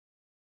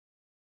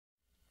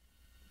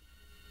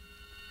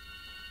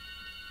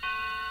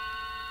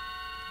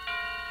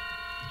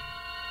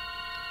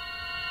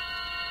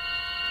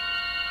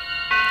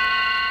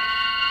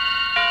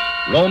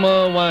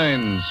Roma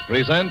Wines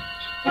present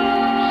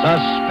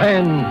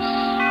Suspense.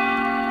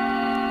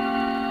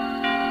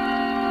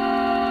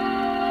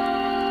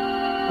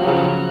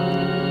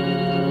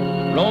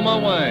 Roma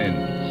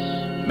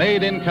Wines,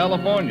 made in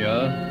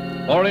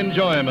California for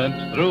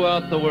enjoyment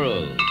throughout the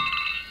world.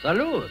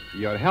 Salud.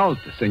 Your health,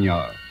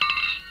 senor.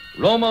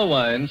 Roma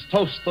Wines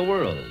toast the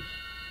world.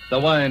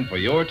 The wine for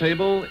your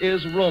table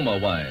is Roma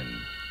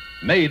Wine,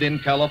 made in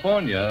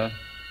California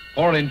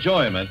for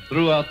enjoyment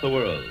throughout the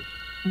world.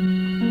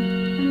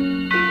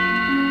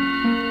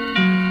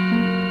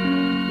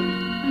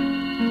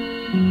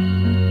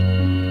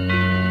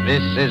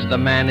 This is the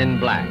Man in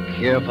Black,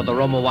 here for the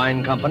Roma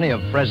Wine Company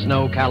of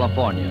Fresno,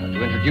 California,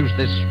 to introduce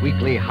this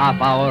weekly half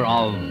hour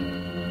of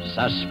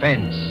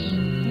Suspense.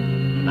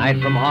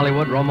 Tonight from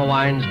Hollywood, Roma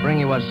Wines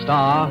bring you a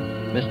star,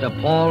 Mr.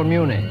 Paul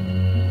Muni.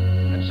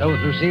 And so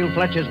through Lucille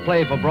Fletcher's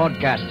play for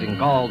broadcasting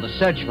called The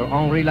Search for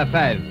Henri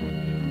LeFevre,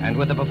 and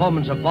with the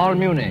performance of Paul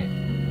Muni,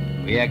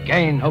 we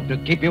again hope to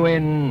keep you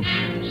in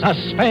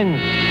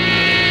suspense.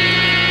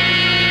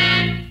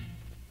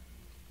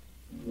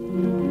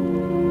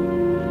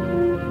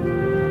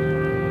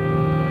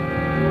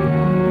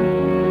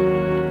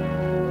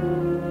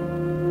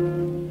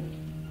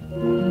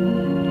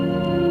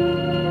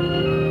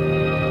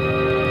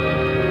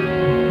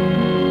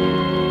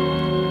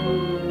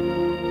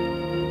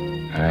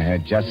 I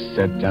had just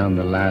set down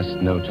the last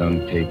note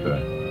on paper.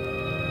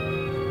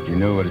 You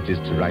know what it is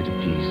to write a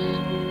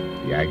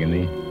piece. The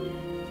agony,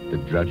 the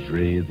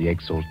drudgery, the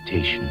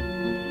exaltation.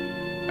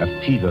 A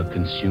fever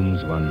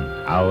consumes one.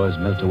 Hours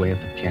melt away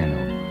at the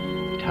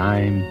piano.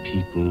 Time,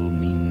 people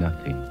mean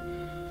nothing.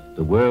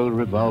 The world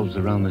revolves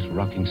around this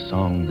rocking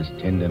song, this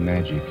tender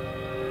magic.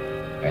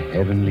 A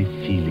heavenly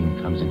feeling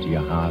comes into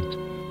your heart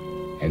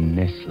and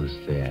nestles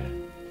there.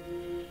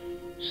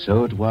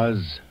 So it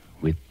was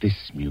with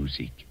this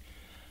music.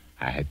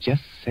 I had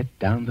just set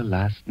down the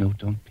last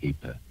note on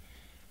paper.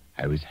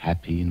 I was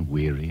happy and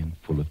weary and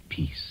full of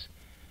peace.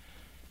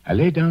 I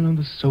lay down on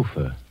the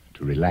sofa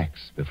to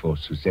relax before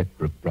Suzette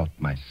brought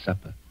my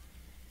supper.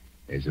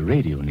 There's a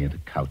radio near the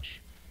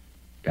couch.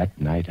 That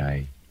night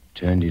I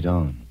turned it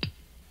on.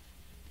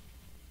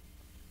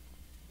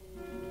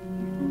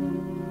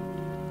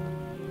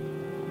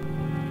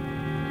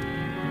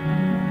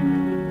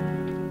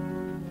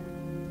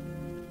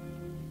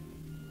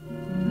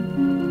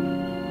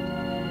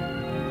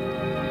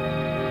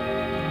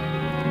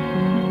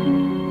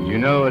 You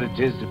know what it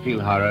is to feel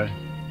horror?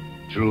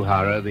 True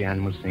horror, the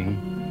animal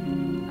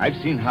thing. I've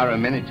seen horror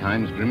many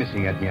times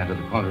grimacing at me out of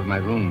the corner of my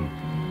room.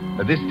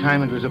 But this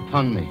time it was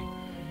upon me.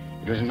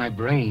 It was in my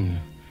brain.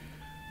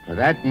 For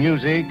that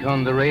music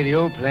on the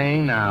radio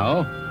playing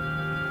now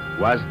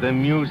was the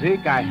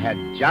music I had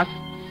just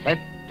set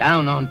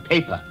down on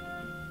paper.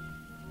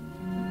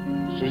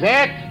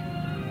 Suzette!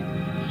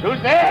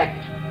 Suzette!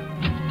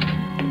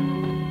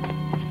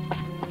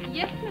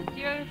 Yes,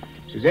 monsieur.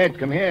 Suzette,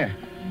 come here.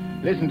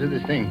 Listen to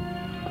this thing.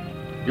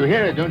 You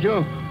hear it, don't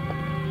you?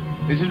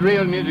 This is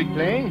real music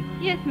playing?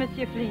 Yes,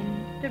 Monsieur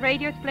Flynn. The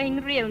radio's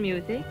playing real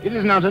music. It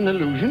is not an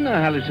illusion,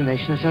 a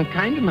hallucination of some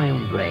kind in my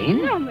own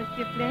brain. No,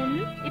 Monsieur Flynn.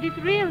 It is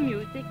real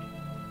music.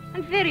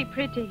 And very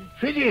pretty.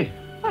 Pretty?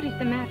 What is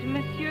the matter,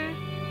 monsieur?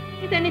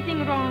 Is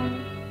anything wrong?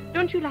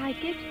 Don't you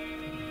like it?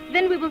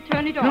 Then we will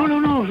turn it off.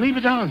 No. Leave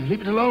it on.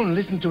 Leave it alone.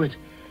 Listen to it.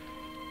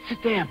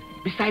 Sit there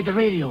beside the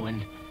radio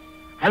and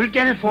I will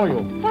get it for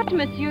you. What,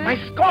 monsieur? My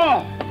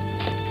score!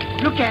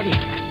 Look at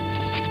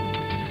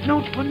it.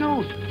 Note for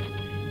note.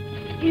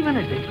 Even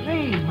as they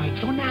play, my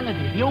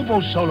tonality, the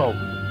oboe solo.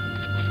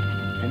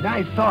 And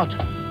I thought,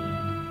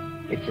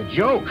 it's a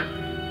joke.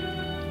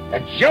 A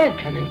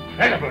joke, an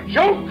incredible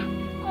joke.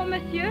 Oh,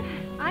 monsieur,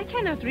 I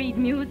cannot read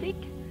music.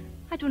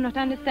 I do not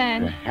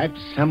understand.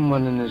 Perhaps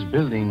someone in this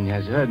building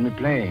has heard me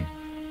play.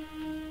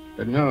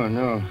 But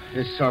no,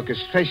 this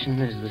orchestration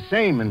is the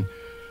same, and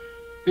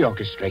the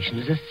orchestration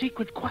is a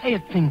secret,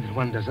 quiet thing that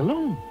one does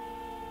alone.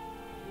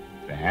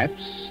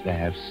 Perhaps they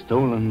have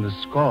stolen the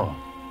score.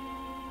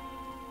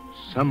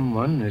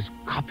 Someone has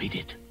copied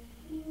it.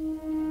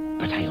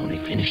 But I only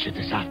finished it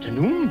this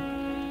afternoon.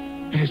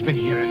 It has been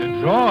here in a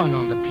drawer and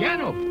on the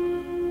piano.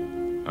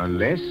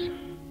 Unless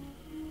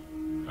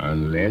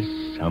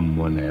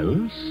someone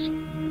else.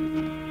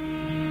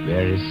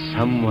 There is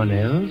someone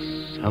else,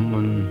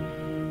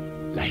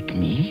 someone like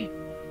me.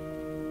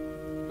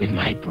 With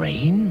my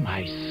brain,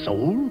 my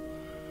soul.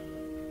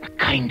 A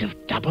kind of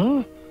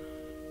double.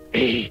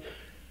 It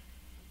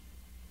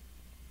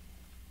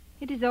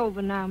is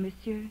over now,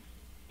 monsieur.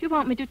 Do you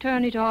want me to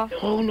turn it off?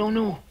 Oh,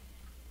 no.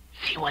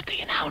 See what they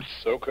announce.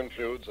 So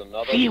concludes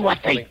another... See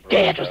what they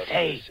dare to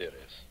say. Series.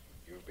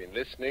 You've been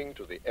listening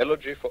to the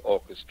Elegy for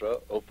Orchestra,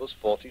 Opus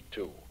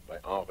 42, by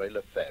Henri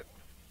LeFevre.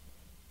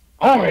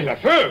 Henri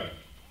LeFevre!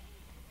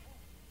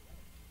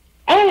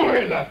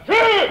 Henri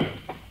LeFevre!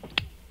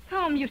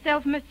 Calm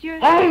yourself, monsieur.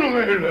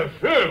 Henri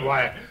LeFevre!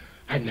 Why,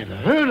 I'd never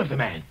heard of the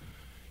man.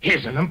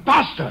 He's an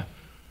imposter.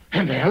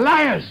 And they're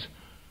liars.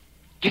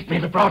 Get me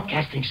the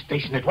broadcasting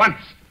station at once.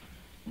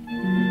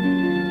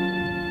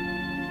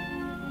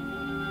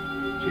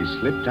 She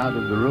slipped out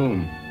of the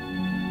room.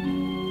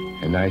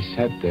 And I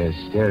sat there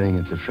staring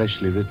at the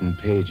freshly written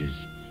pages.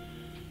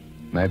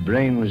 My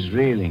brain was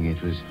reeling. It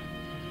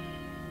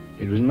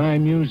was my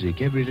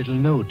music, every little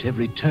note,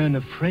 every turn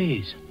of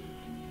phrase.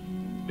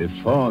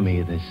 Before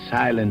me, the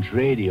silent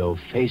radio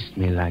faced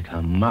me like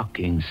a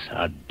mocking,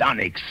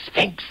 sardonic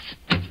sphinx.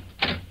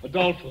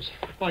 Adolphus,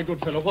 my good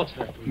fellow, what's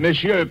happened?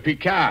 Monsieur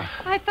Picard.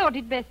 I thought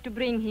it best to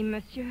bring him,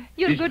 monsieur.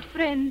 Your good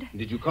friend.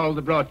 Did you call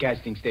the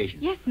broadcasting station?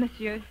 Yes,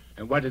 monsieur.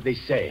 And what did they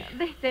say?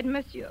 They said,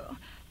 monsieur.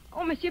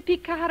 Oh, Monsieur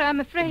Picard,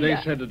 I'm afraid.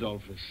 They said,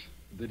 Adolphus,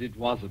 that it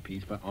was a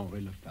piece by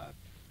Henri LeFevre.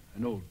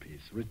 An old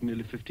piece, written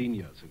nearly 15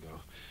 years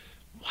ago.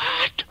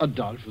 What?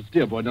 Adolphus,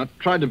 dear boy, now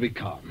try to be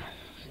calm.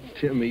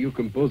 Dear me, you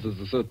composers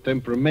are so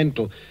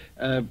temperamental.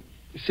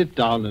 Sit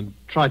down and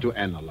try to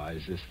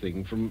analyze this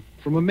thing from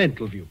a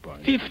mental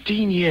viewpoint.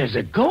 15 years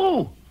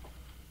ago?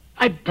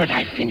 But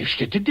I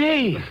finished it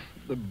today.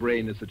 The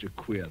brain is such a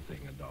queer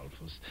thing,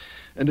 Adolphus.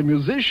 And a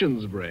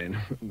musician's brain,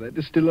 that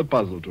is still a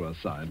puzzle to us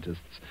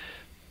scientists.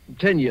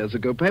 10 years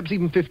ago, perhaps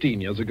even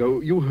 15 years ago,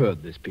 you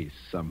heard this piece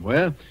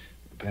somewhere.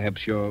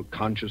 Perhaps your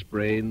conscious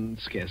brain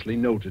scarcely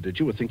noted it.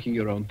 You were thinking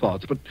your own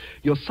thoughts, but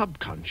your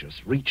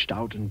subconscious reached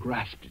out and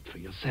grasped it for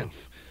yourself.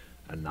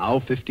 And now,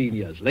 15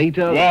 years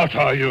later... What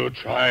are you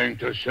trying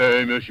to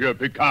say, Monsieur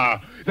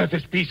Picard? That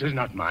this piece is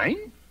not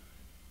mine?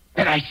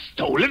 That I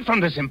stole it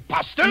from this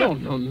imposter?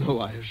 No,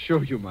 I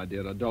assure you, my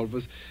dear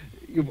Adolphus,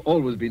 you've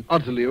always been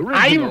utterly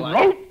original. I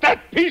wrote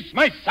that piece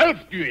myself,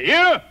 do you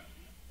hear?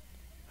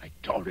 I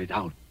tore it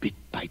out bit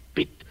by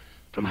bit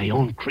from my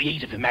own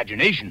creative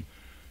imagination.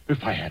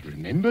 If I had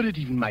remembered it,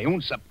 even my own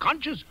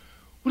subconscious,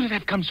 would it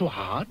have come so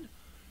hard?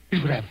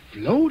 It would have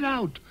flowed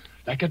out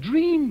like a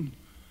dream.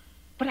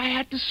 But I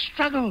had to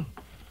struggle.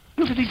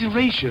 Look at these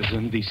erasures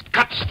and these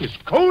cuts, this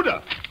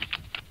coda.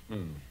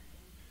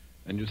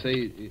 And you say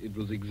it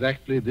was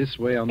exactly this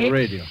way on the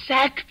radio?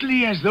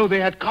 Exactly as though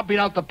they had copied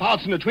out the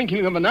parts in the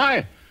twinkling of an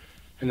eye.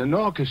 And an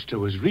orchestra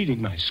was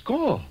reading my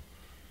score.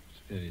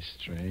 It's very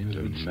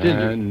strange. The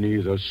man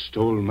either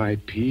stole my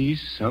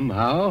piece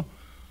somehow,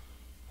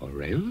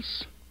 or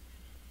else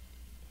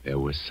there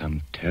was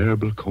some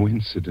terrible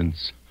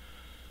coincidence.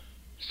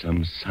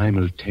 Some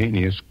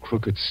simultaneous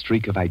crooked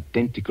streak of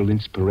identical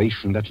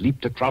inspiration that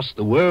leaped across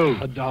the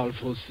world.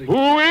 Adolphus...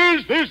 Who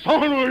is this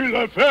Henri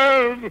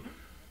LeFevre?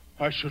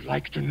 I should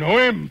like to know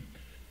him,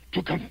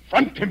 to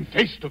confront him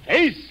face to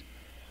face.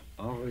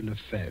 Henri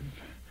LeFevre.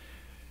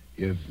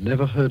 You've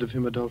never heard of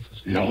him,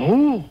 Adolphus?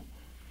 No.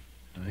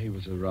 He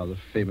was a rather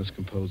famous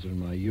composer in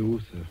my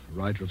youth, a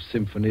writer of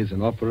symphonies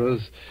and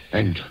operas.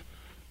 And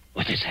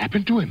what has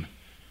happened to him?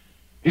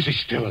 Is he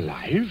still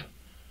alive?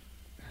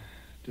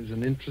 It is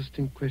an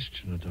interesting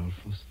question,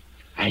 Adolphus.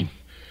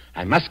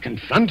 I must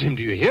confront him,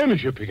 do you hear,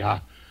 Monsieur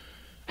Picard?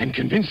 I'm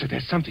convinced that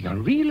there's something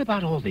unreal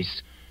about all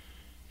this.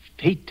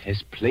 Fate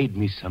has played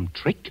me some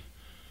trick.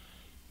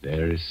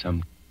 There is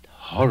some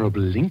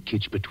horrible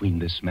linkage between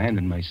this man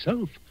and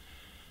myself.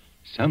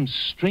 Some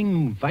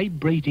string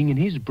vibrating in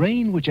his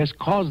brain which has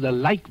caused a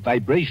like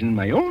vibration in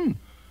my own.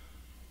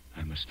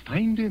 I must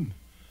find him.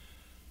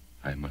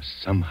 I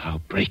must somehow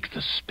break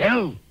the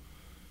spell.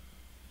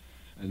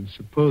 And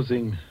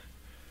supposing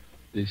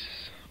this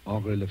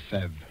Henri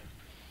LeFevre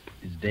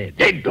is dead?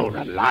 Dead or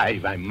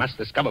alive, I must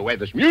discover where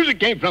this music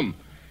came from.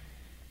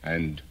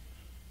 And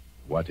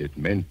what it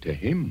meant to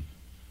him.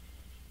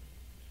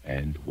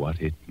 And what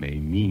it may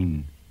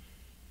mean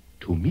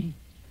to me.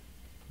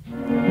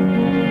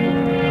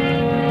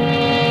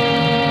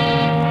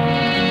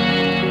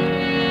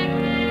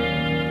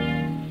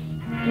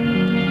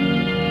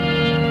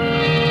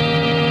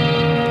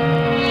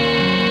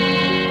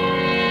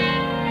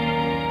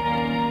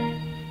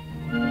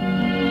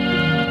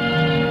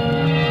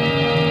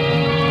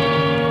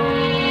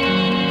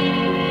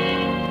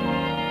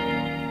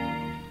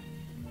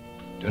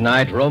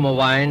 Tonight, Roma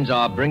Wines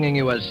are bringing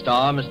you as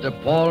star Mr.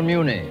 Paul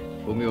Muni,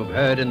 whom you've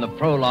heard in the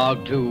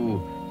prologue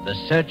to The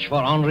Search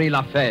for Henri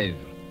LeFevre.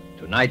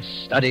 Tonight's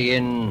study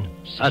in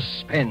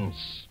suspense.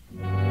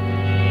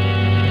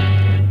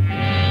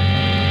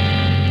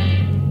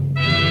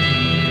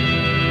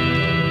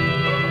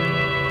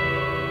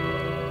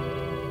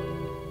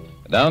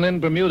 Down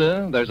in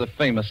Bermuda, there's a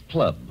famous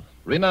club,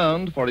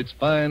 renowned for its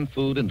fine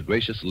food and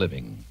gracious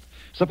living.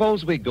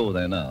 Suppose we go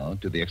there now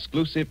to the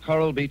exclusive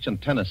Coral Beach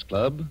and Tennis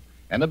Club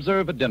and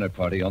observe a dinner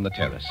party on the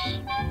terrace.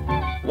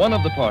 One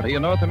of the party, a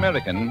North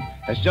American,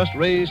 has just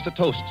raised a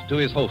toast to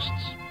his hosts.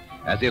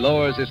 As he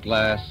lowers his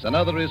glass,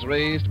 another is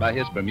raised by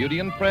his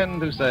Bermudian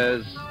friend who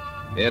says,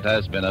 "It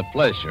has been a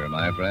pleasure,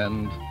 my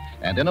friend,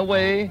 and in a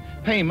way,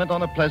 payment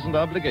on a pleasant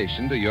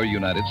obligation to your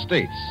United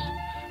States.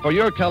 For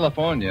your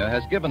California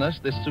has given us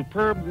this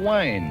superb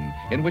wine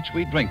in which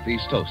we drink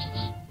these toasts.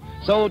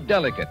 So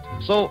delicate,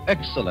 so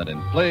excellent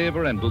in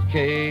flavor and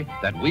bouquet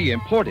that we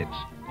import it,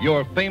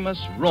 your famous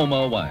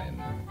Roma wine."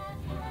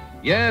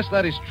 Yes,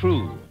 that is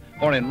true,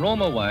 for in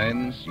Roma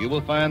wines you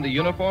will find the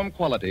uniform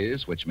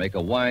qualities which make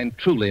a wine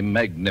truly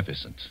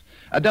magnificent.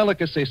 A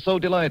delicacy so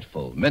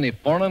delightful, many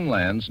foreign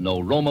lands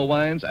know Roma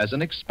wines as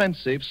an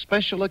expensive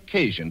special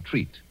occasion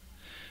treat.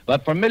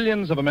 But for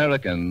millions of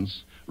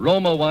Americans,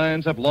 Roma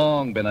wines have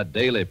long been a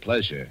daily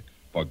pleasure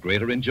for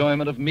greater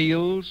enjoyment of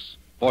meals,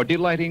 for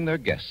delighting their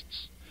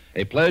guests.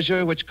 A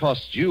pleasure which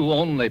costs you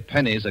only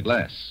pennies a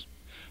glass.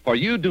 For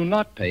you do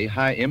not pay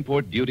high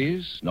import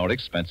duties nor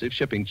expensive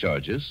shipping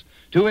charges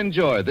to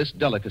enjoy this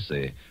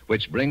delicacy,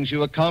 which brings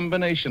you a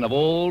combination of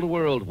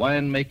old-world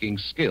winemaking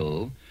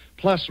skill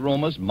plus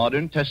Roma's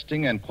modern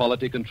testing and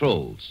quality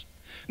controls.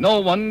 No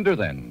wonder,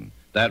 then,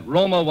 that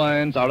Roma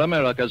wines are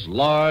America's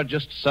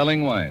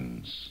largest-selling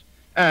wines.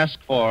 Ask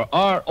for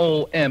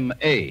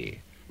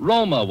R-O-M-A,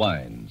 Roma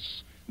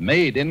wines,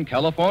 made in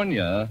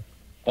California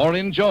for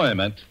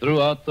enjoyment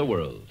throughout the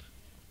world.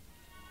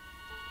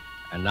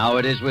 And now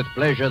it is with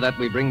pleasure that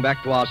we bring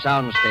back to our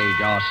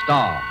soundstage our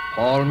star,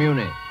 Paul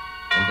Muni,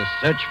 in the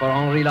search for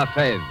Henri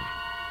LeFevre,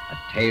 a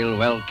tale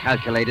well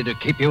calculated to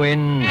keep you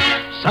in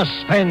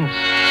suspense.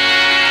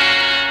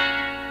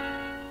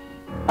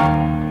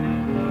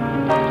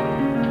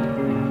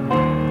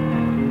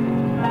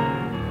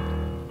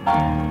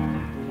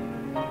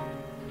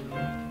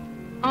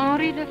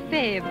 Henri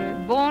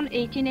LeFevre, born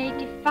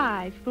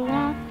 1885,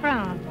 Rouen,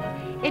 France.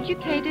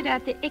 Educated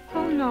at the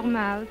École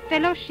Normale,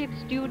 fellowship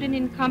student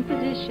in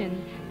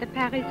composition, the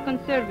Paris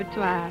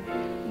Conservatoire.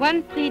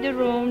 Won Prix de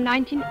Rome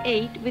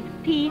 1908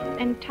 with piece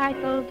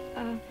entitled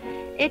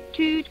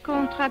Étude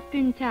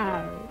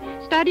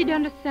contrapuntale. Studied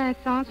under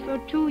Saint-Saëns for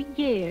 2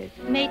 years.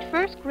 Made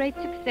first great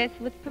success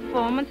with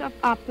performance of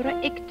opera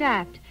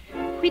Ectat,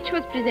 which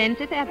was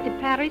presented at the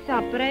Paris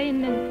Opera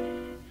in...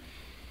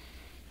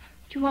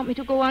 Do you want me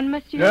to go on,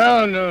 monsieur?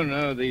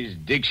 No. These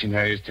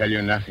dictionaries tell you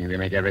nothing. They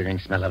make everything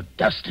smell of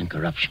dust and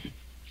corruption.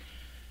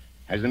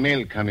 Has the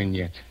mail come in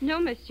yet? No,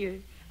 monsieur.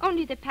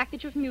 Only the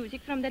package of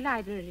music from the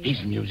library.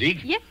 His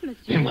music? Yes, monsieur.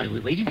 Then what are we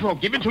waiting for?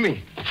 Give it to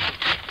me.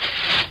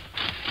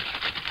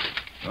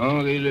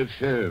 Henri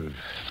LeFevre.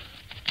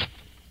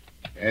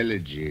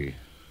 Elegy.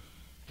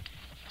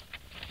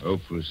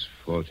 Opus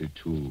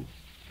 42.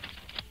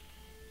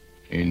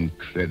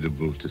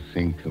 Incredible to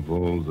think of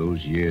all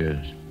those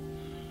years.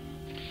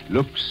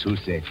 Look,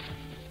 Suzette.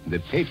 The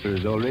paper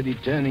is already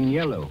turning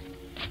yellow.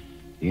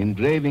 The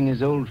engraving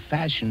is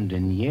old-fashioned,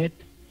 and yet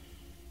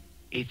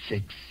it's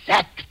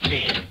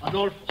exactly...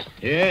 Adolphus.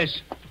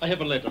 Yes? I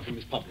have a letter from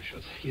his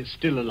publishers. He is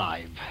still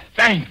alive.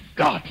 Thank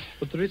God.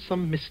 But there is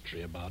some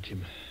mystery about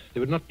him. They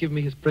would not give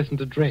me his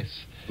present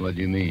address. What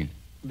do you mean?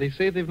 They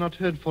say they've not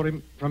heard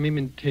from him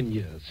in 10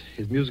 years.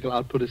 His musical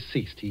output has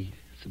ceased. He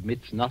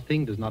submits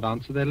nothing, does not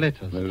answer their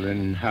letters. Well,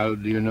 then how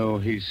do you know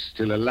he's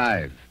still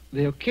alive?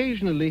 They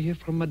occasionally hear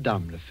from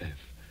Madame LeFevre.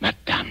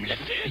 Madame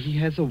LeFevre? He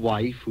has a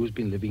wife who's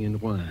been living in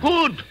Rouen.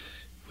 Good.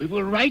 We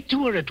will write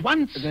to her at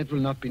once. That will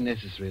not be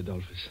necessary,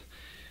 Adolphus.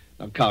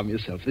 Now, calm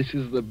yourself. This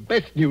is the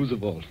best news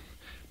of all.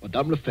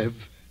 Madame LeFevre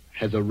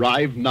has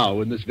arrived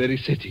now in this very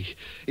city.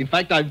 In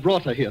fact, I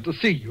brought her here to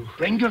see you.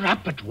 Bring her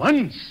up at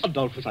once.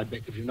 Adolphus, I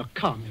beg of you. Now,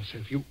 calm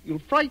yourself.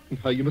 You'll frighten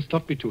her. You must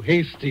not be too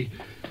hasty.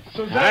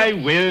 I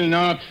will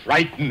not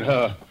frighten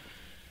her.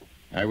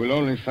 I will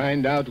only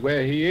find out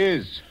where he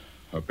is.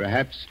 Or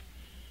perhaps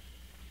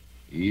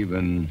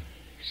even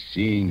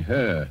seeing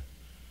her.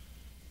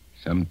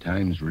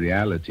 Sometimes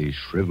reality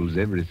shrivels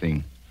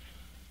everything.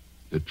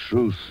 The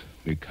truth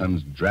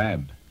becomes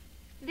drab,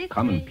 This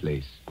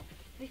commonplace. way.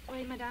 This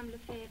way, Madame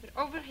LeFevre.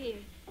 Over here.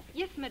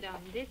 Yes,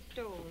 madame, this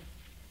door.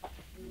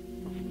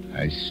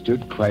 I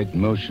stood quite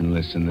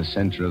motionless in the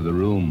center of the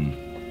room.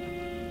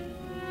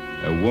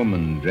 A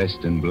woman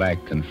dressed in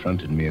black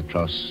confronted me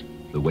across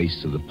the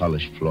waist of the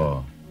polished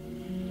floor.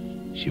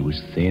 She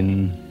was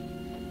thin,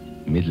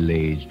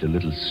 middle-aged, a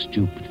little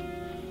stooped.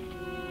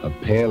 Her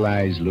pale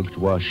eyes looked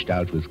washed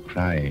out with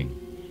crying.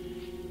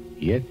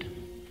 Yet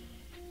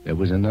there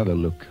was another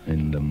look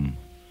in them,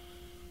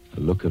 a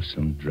look of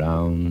some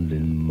drowned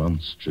in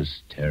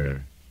monstrous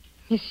terror.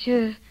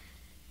 Monsieur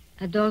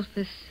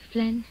Adolphus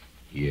Flynn?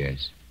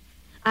 Yes.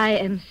 I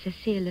am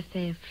Cécile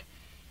LeFevre.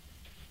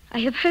 I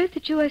have heard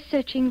that you are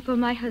searching for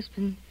my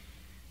husband,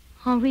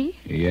 Henri.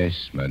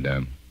 Yes,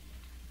 madame.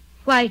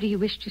 Why do you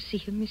wish to see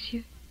him,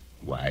 monsieur?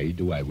 Why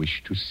do I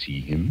wish to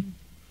see him?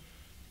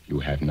 You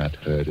have not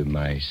heard of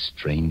my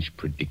strange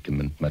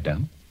predicament,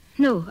 madame?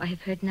 No, I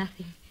have heard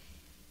nothing.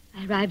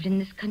 I arrived in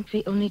this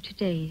country only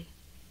today.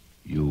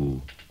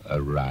 You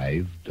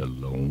arrived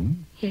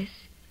alone? Yes.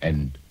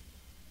 And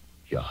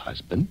your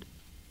husband?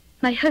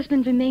 My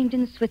husband remained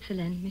in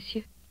Switzerland,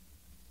 monsieur.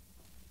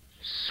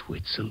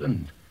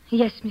 Switzerland?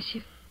 Yes,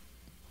 monsieur.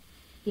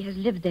 He has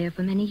lived there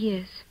for many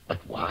years. But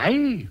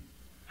why?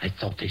 I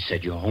thought they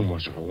said your home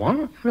was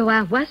Rouen.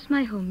 Rouen was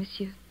my home,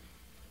 monsieur.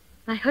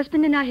 My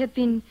husband and I have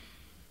been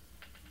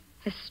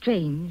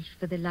estranged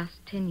for the last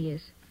 10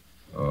 years.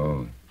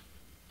 Oh.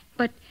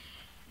 But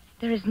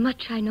there is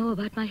much I know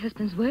about my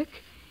husband's work.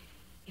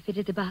 If it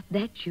is about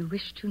that you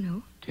wish to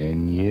know.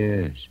 10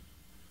 years.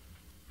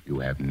 You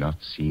have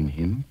not seen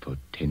him for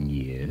 10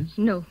 years?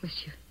 No,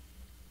 monsieur.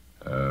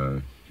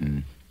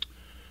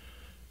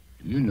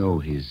 You know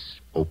his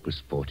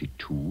Opus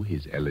 42,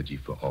 his elegy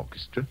for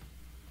orchestra?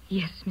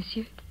 Yes,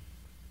 monsieur.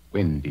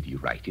 When did he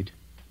write it?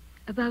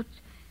 About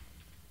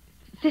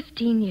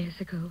 15 years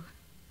ago.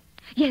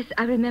 Yes,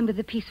 I remember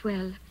the piece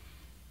well.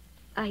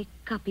 I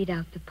copied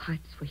out the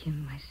parts for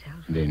him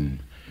myself.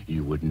 Then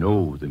you would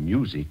know the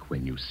music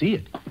when you see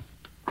it.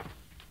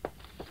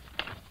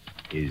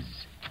 Is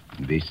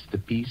this the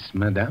piece,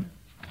 madame?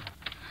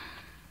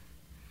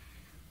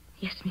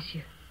 Yes,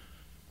 monsieur.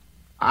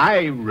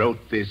 I wrote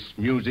this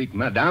music,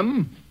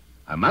 madame,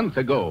 a month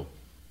ago,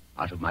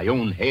 out of my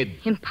own head.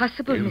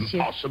 Impossible, monsieur.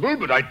 Impossible,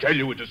 but I tell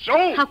you it is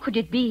so. How could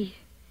it be?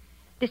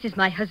 This is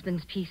my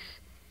husband's piece.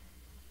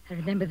 I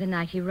remember the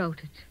night he wrote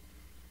it.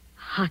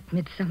 Hot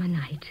midsummer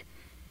night.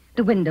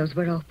 The windows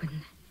were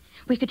open.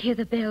 We could hear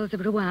the bells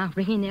of Rouen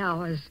ringing the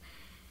hours.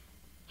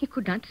 He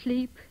could not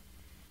sleep.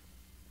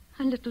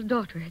 Our little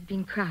daughter had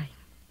been crying.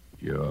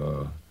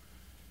 Your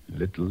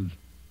little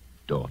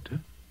daughter?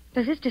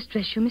 Does this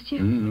distress you, monsieur?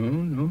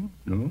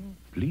 No.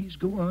 Please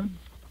go on.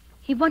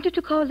 He wanted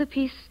to call the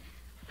piece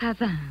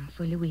Pavin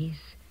for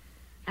Louise,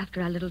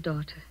 after our little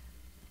daughter.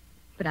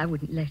 But I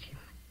wouldn't let him.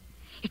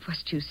 It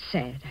was too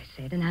sad, I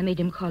said, and I made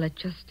him call it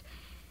just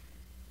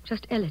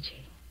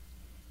Elegy.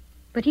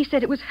 But he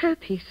said it was her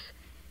piece,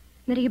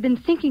 that he had been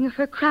thinking of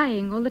her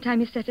crying all the time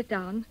he set it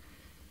down.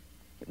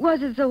 It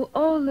was as though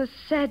all the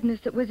sadness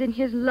that was in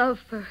his love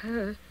for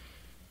her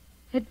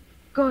had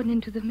gone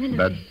into the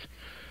melody.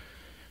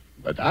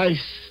 But I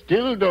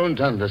still don't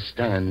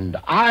understand.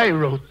 I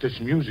wrote this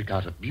music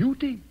out of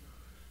beauty,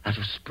 out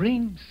of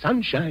spring,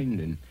 sunshine,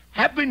 and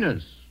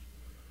happiness.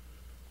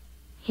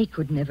 He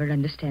could never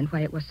understand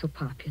why it was so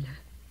popular.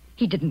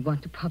 He didn't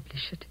want to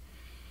publish it.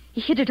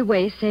 He hid it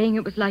away, saying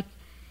it was like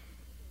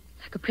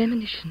a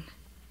premonition.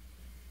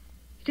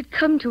 It had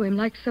come to him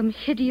like some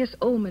hideous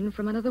omen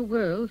from another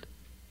world.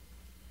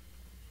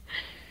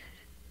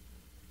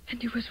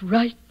 And he was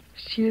right,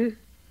 monsieur.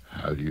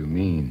 How do you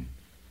mean?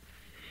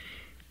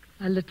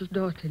 Our little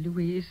daughter,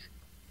 Louise.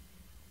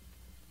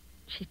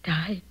 She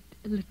died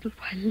a little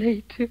while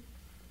later.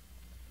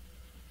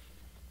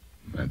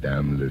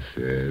 Madame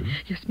LeFevre?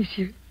 Yes,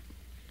 monsieur.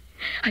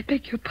 I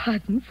beg your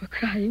pardon for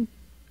crying.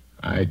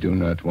 I do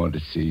not want to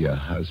see your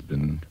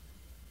husband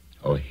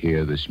or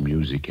hear this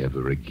music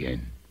ever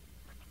again.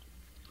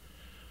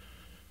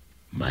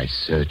 My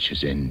search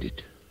is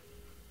ended.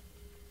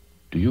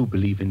 Do you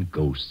believe in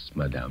ghosts,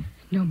 madame?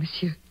 No,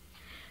 monsieur.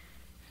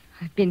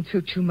 I've been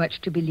through too much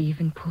to believe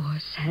in poor,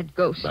 sad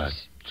ghosts. But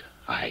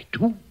I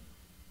do.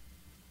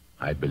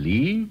 I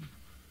believe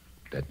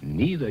that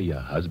neither your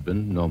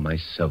husband nor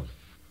myself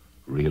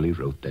really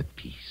wrote that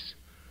piece.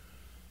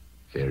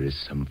 There is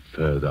some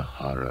further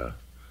horror,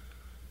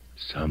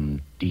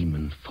 some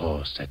demon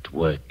force at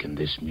work in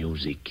this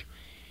music.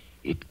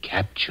 It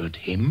captured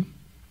him,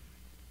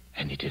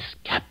 and it has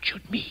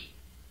captured me.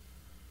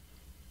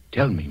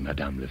 Tell me,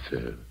 Madame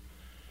LeFevre,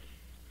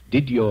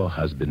 did your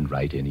husband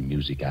write any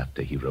music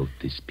after he wrote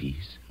this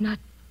piece? Not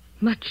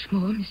much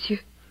more, monsieur.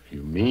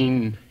 You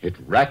mean it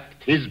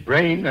racked his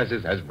brain as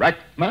it has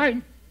racked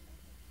mine?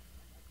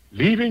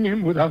 Leaving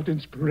him without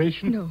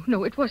inspiration?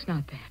 No, it was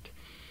not that.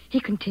 He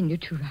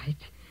continued to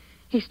write.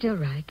 He still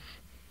writes.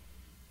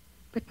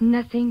 But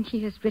nothing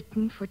he has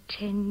written for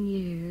 10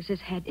 years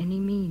has had any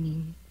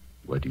meaning.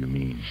 What do you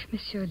mean?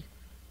 Monsieur,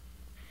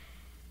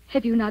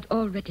 have you not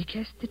already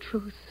guessed the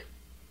truth?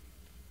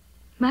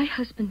 My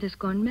husband has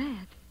gone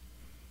mad.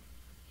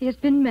 He has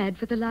been mad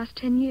for the last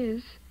 10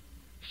 years,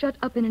 shut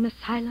up in an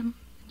asylum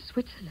in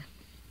Switzerland.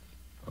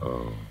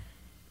 Oh.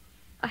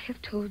 I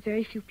have told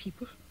very few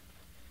people.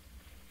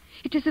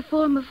 It is a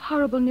form of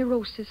horrible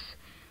neurosis.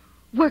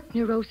 Work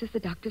neurosis, the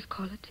doctors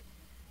call it.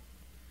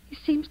 He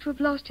seems to have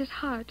lost his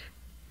heart.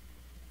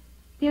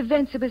 The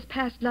events of his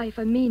past life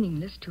are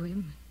meaningless to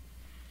him.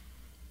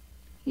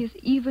 He has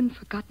even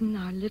forgotten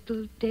our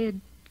little dead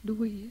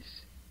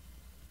Louise.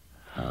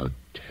 How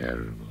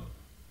terrible.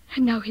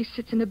 And now he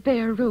sits in a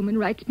bare room and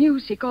writes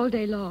music all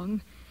day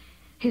long.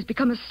 He's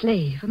become a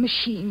slave, a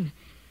machine.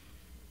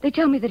 They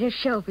tell me that his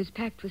shelf is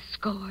packed with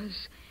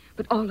scores,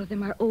 but all of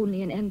them are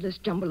only an endless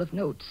jumble of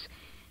notes.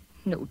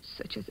 Notes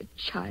such as a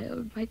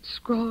child might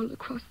scrawl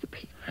across the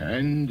paper.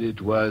 And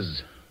it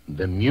was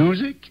the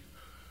music?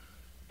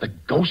 The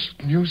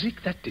ghost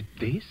music that did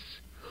this?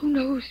 Who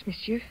knows,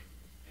 monsieur?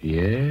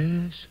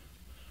 Yes.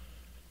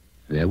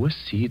 There were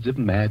seeds of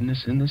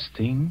madness in this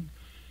thing.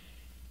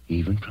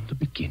 Even from the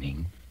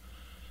beginning,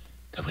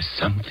 there was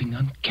something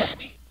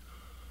uncanny.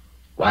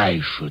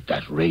 Why should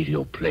that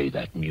radio play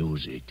that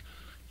music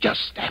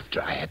just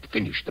after I had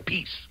finished the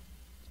piece?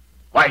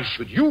 Why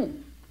should you,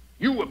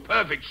 a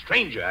perfect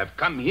stranger, have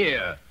come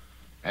here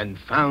and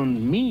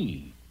found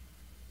me?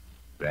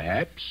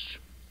 Perhaps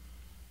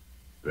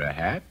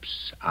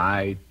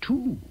I,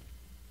 too,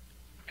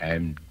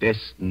 am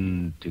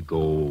destined to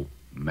go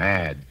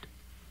mad.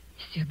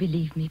 Monsieur,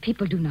 believe me,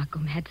 people do not go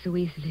mad so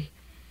easily.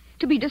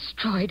 To be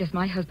destroyed as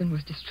my husband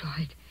was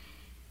destroyed,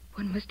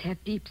 one must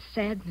have deep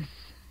sadness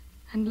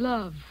and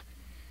love.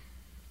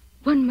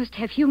 One must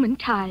have human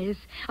ties,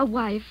 a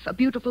wife, a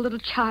beautiful little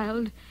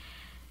child.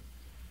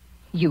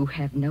 You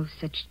have no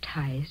such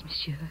ties,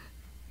 monsieur.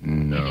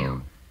 No. Have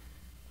you?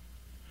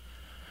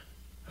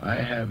 I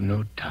have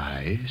no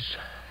ties.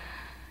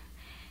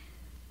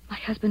 My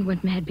husband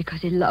went mad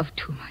because he loved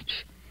too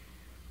much.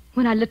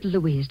 When our little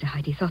Louise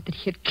died, he thought that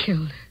he had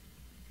killed her.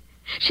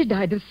 She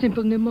died of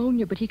simple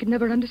pneumonia, but he could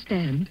never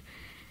understand.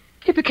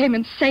 He became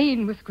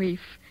insane with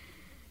grief.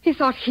 He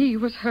thought he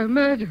was her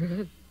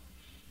murderer.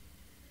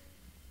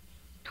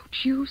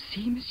 Don't you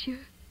see, monsieur?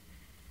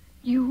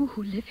 You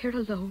who live here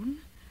alone,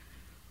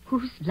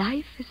 whose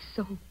life is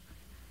so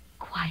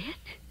quiet.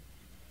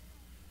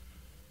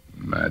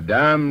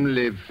 Madame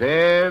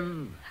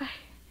LeFevre.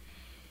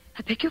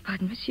 I beg your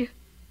pardon, monsieur.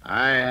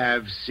 I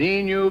have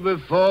seen you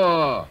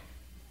before,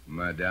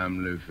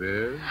 Madame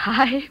LeFevre.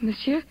 Hi,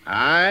 monsieur.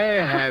 I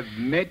have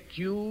met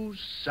you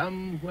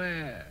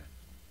somewhere.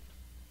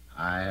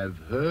 I have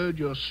heard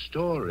your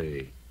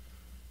story.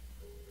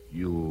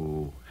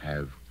 You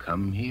have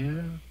come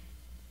here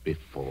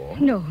before?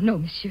 No,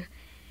 monsieur.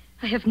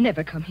 I have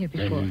never come here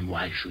before. Then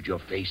why should your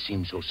face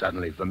seem so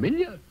suddenly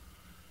familiar?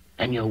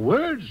 And your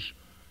words?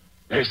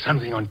 There's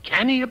something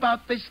uncanny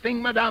about this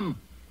thing, madame.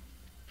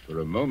 For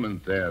a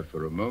moment,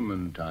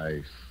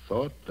 I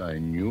thought I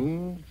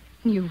knew.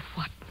 Knew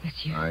what,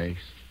 monsieur? I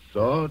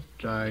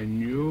thought I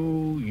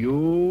knew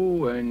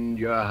you and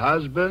your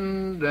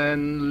husband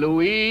and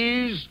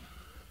Louise,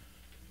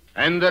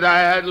 and that I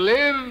had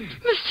lived.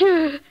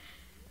 Monsieur!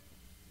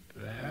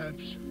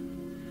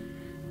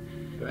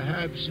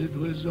 Perhaps it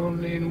was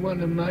only in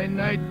one of my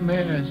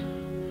nightmares.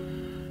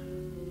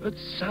 But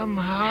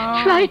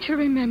somehow... Try to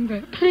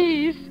remember,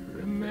 please.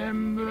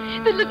 Remember...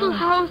 The little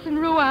house in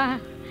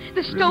Rouen.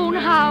 The stone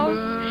house.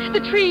 The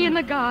tree in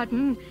the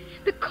garden.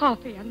 The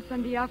coffee on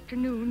Sunday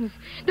afternoons.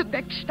 The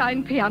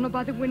Bechstein piano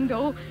by the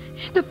window.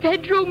 The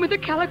bedroom with the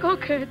calico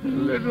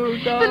curtain. The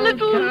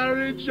little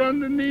carriage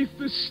underneath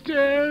the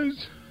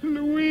stairs.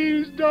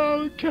 Louise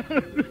doll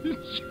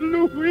carriage.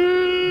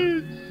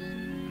 Louise!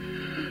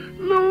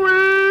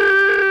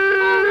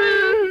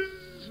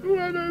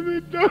 What have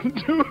they done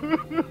to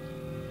her?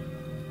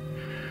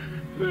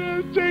 They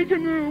have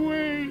taken her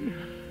away.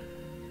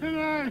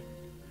 And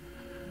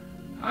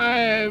I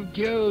have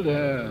killed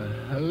her.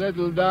 A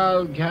little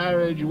doll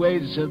carriage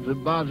waits at the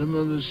bottom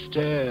of the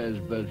stairs,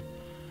 but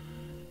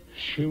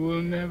she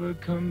will never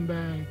come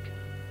back.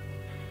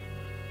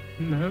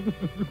 Never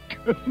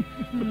come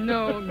back.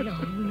 No.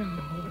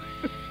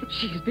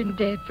 She's been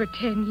dead for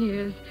 10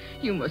 years.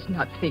 You must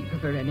not think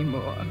of her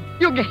anymore.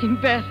 You're getting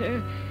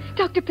better.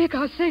 Dr.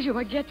 Picard says you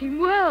are getting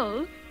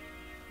well.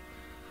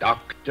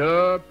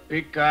 Dr.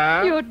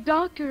 Picard? Your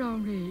doctor,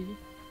 Henri.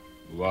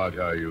 What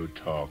are you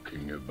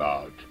talking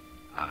about?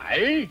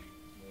 I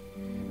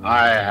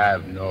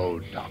have no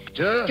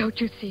doctor.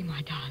 Don't you see,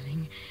 my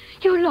darling?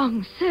 Your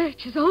long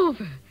search is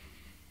over.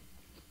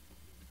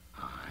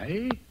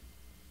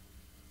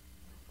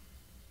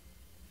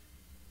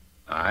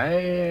 I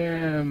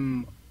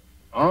am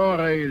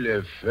Henri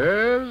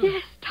LeFevre.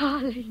 Yes,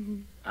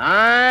 darling.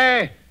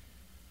 I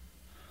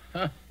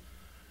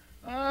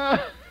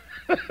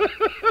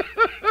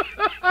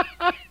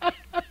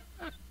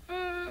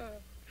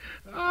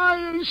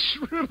am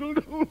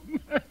shriveled old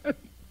man.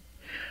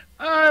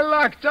 I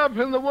locked up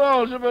in the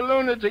walls of a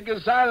lunatic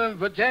asylum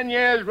for 10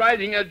 years,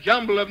 writing a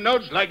jumble of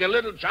notes like a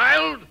little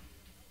child.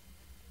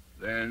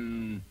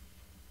 Then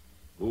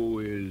who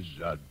is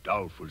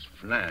Adolphus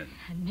Flan?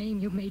 A name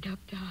you made up,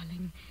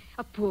 darling.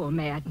 A poor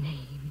mad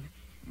name.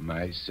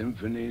 My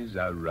symphonies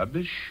are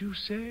rubbish, you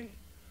say?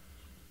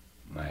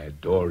 My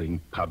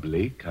adoring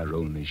public are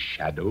only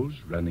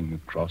shadows running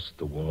across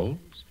the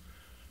walls?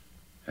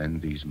 And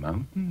these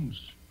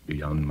mountains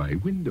beyond my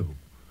window?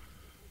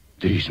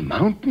 These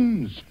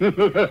mountains?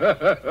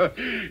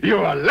 You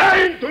are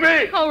lying to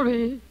me!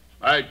 Henri.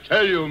 I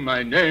tell you,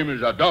 my name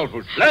is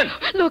Adolphus Flan.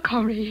 Look,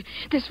 Henri,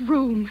 this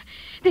room,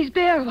 these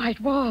bare white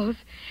walls,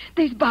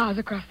 these bars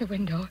across the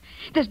window,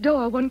 this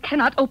door one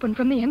cannot open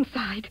from the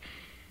inside.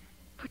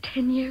 For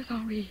 10 years,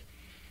 Henri,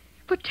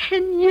 for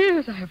 10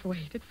 years I have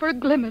waited for a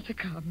glimmer to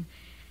come,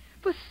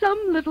 for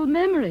some little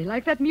memory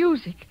like that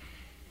music.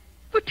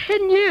 For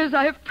 10 years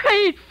I have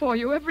prayed for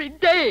you every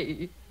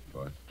day.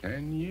 For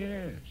 10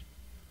 years?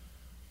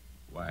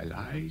 While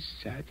I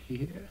sat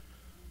here?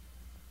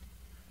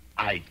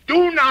 I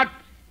do not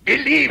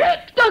believe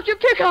it! Dr.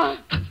 Picard!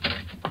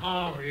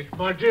 Henri,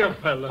 my dear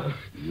fellow.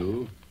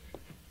 You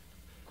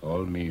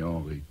call me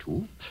Henri,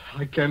 too?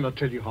 I cannot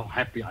tell you how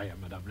happy I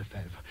am, Madame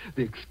LeFevre.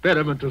 The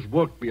experiment has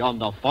worked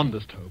beyond our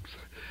fondest hopes.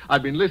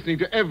 I've been listening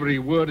to every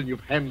word, and you've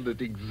handled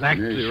it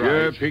exactly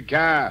Monsieur right.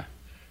 Picard.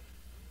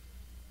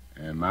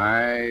 Am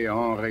I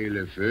Henri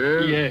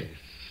LeFevre? Yes.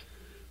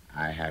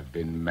 I have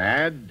been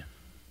mad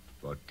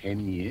for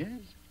 10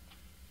 years.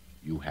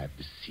 You have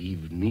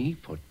deceived me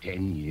for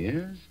 10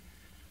 years.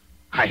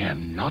 I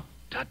am not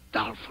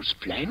Adolphus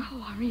Flan.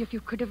 Oh, Henri, if you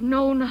could have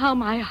known how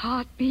my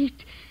heart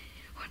beat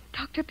when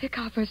Dr.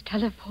 Picard first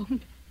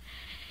telephoned.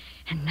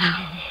 And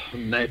now...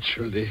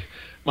 Naturally.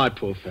 My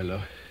poor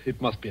fellow,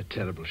 it must be a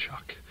terrible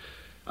shock.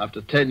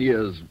 After 10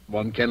 years,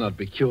 one cannot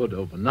be cured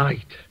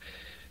overnight.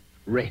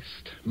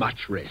 Rest,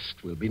 much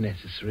rest will be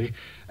necessary,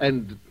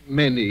 and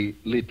many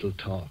little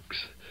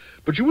talks.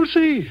 But you will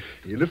see,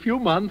 in a few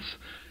months,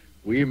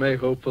 we may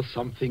hope for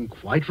something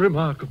quite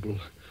remarkable.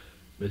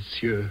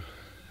 Monsieur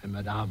and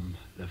Madame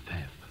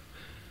LeFevre.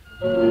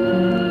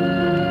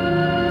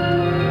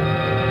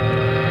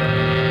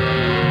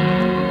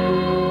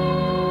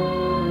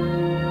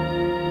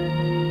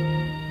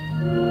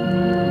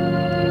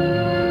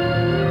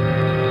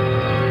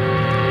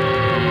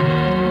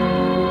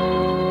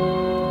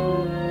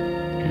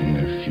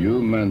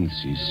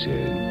 He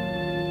said,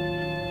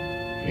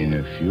 in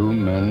a few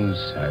months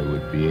I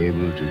would be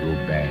able to go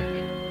back.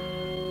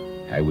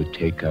 I would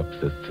take up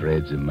the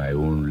threads of my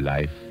own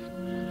life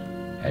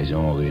as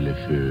Henri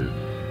LeFevre.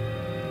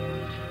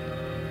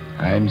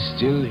 I'm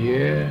still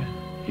here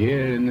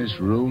in this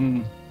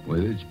room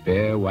with its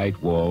bare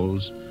white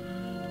walls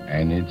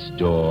and its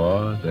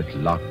door that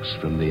locks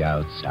from the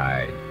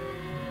outside.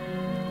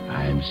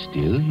 I'm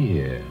still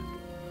here,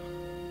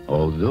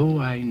 although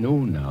I know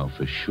now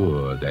for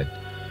sure that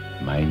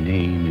my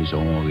name is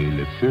Henri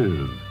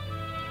LeFevre.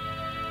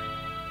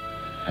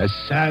 A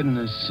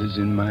sadness is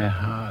in my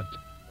heart,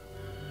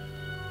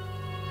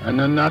 an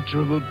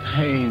unutterable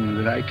pain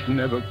that I can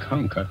never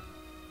conquer.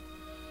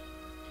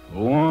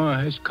 Rouen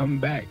has come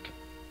back.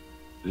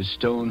 The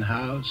stone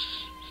house,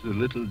 the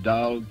little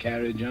doll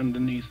carriage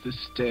underneath the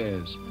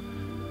stairs.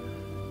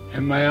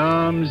 And my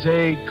arms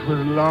ache with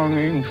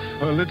longing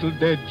for a little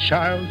dead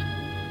child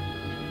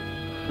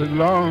with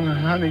long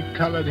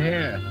honey-colored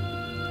hair.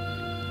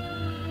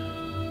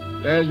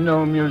 There's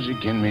no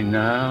music in me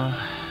now,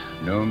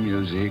 no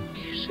music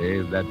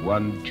save that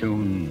one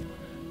tune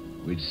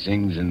which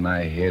sings in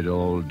my head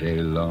all day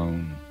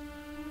long.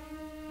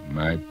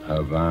 My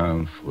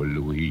pavane for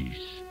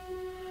Louise.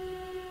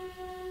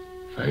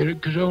 If I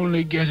could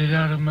only get it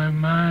out of my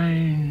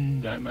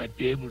mind, I might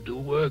be able to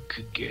work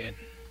again.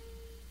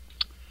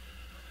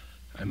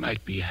 I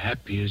might be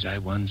happy as I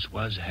once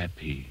was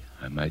happy.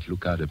 I might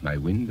look out of my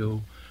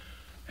window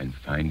and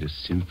find a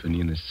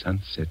symphony and a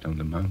sunset on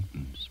the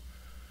mountains.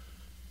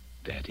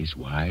 That is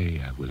why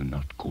I will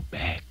not go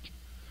back.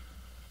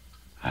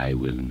 I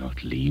will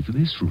not leave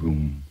this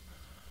room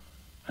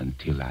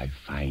until I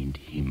find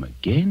him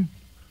again.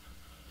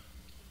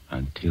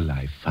 Until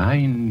I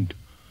find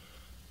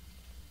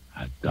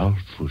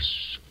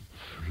Adolphus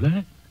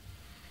Fleur.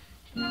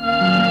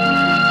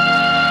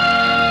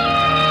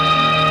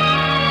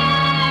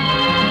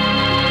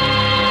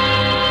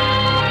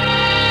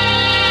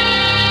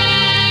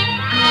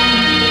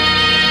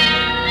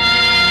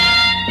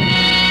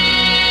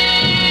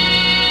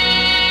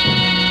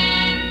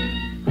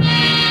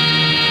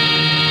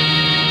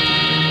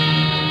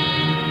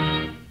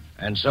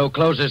 And so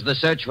closes The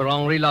Search for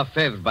Henri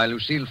LeFevre by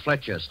Lucille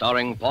Fletcher,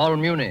 starring Paul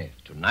Muni.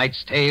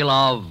 Tonight's tale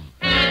of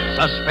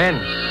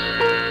Suspense.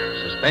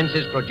 Suspense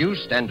is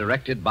produced and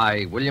directed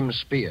by William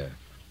Spear.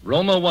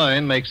 Roma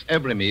wine makes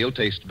every meal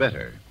taste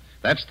better.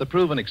 That's the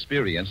proven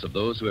experience of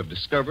those who have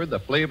discovered the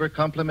flavor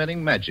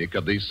complementing magic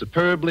of these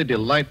superbly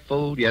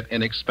delightful yet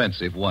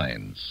inexpensive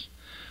wines.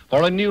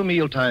 For a new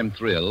mealtime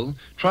thrill,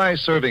 try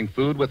serving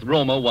food with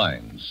Roma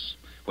wines,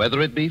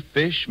 whether it be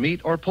fish,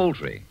 meat, or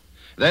poultry.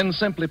 Then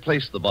simply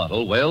place the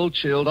bottle well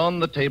chilled on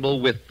the table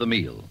with the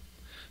meal.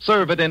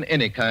 Serve it in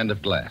any kind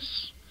of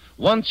glass.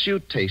 Once you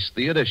taste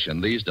the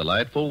addition these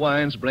delightful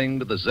wines bring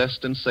to the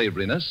zest and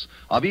savoriness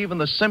of even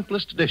the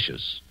simplest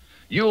dishes,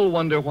 you'll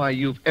wonder why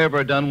you've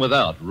ever done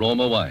without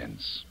Roma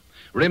wines.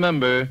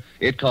 Remember,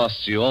 it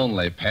costs you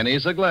only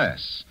pennies a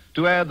glass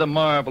to add the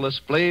marvelous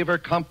flavor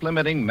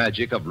complementing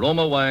magic of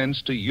Roma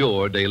wines to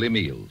your daily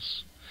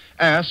meals.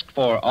 Ask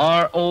for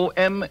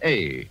ROMA,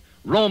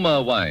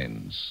 Roma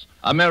wines,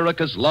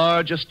 America's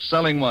largest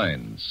selling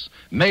wines,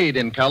 made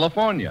in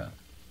California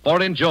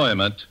for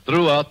enjoyment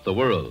throughout the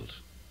world.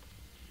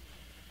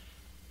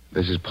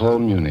 This is Paul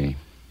Muni.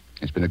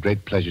 It's been a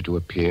great pleasure to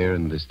appear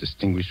in this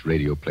distinguished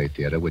radio play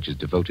theater, which is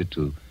devoted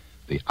to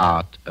the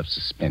art of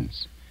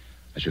suspense.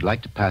 I should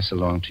like to pass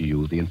along to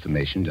you the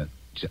information that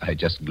I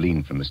just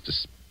gleaned from Mr.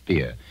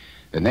 Spear.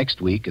 The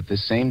next week, at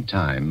this same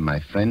time,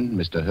 my friend,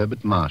 Mr.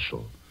 Herbert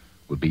Marshall,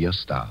 will be your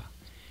star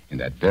in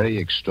that very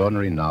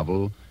extraordinary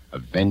novel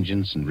of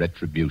vengeance and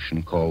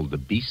retribution called The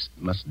Beast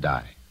Must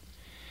Die.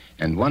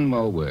 And one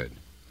more word.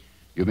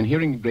 You've been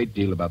hearing a great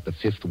deal about the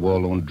Fifth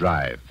Warlone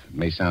Drive. It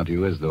may sound to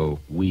you as though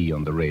we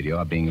on the radio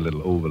are being a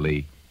little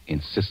overly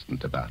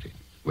insistent about it.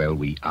 Well,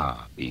 we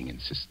are being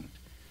insistent.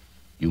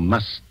 You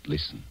must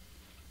listen.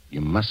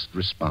 You must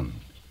respond.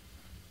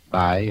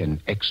 Buy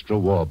an extra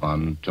war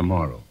bond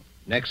tomorrow.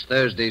 Next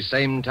Thursday,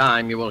 same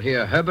time, you will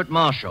hear Herbert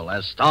Marshall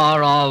as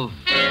star of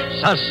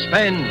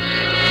Suspense.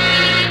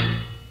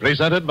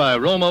 Presented by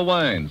Roma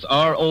Wines,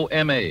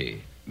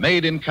 ROMA,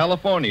 made in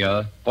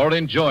California for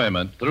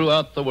enjoyment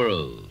throughout the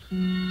world.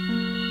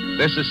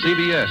 This is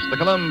CBS, the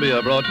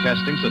Columbia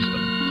Broadcasting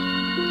System.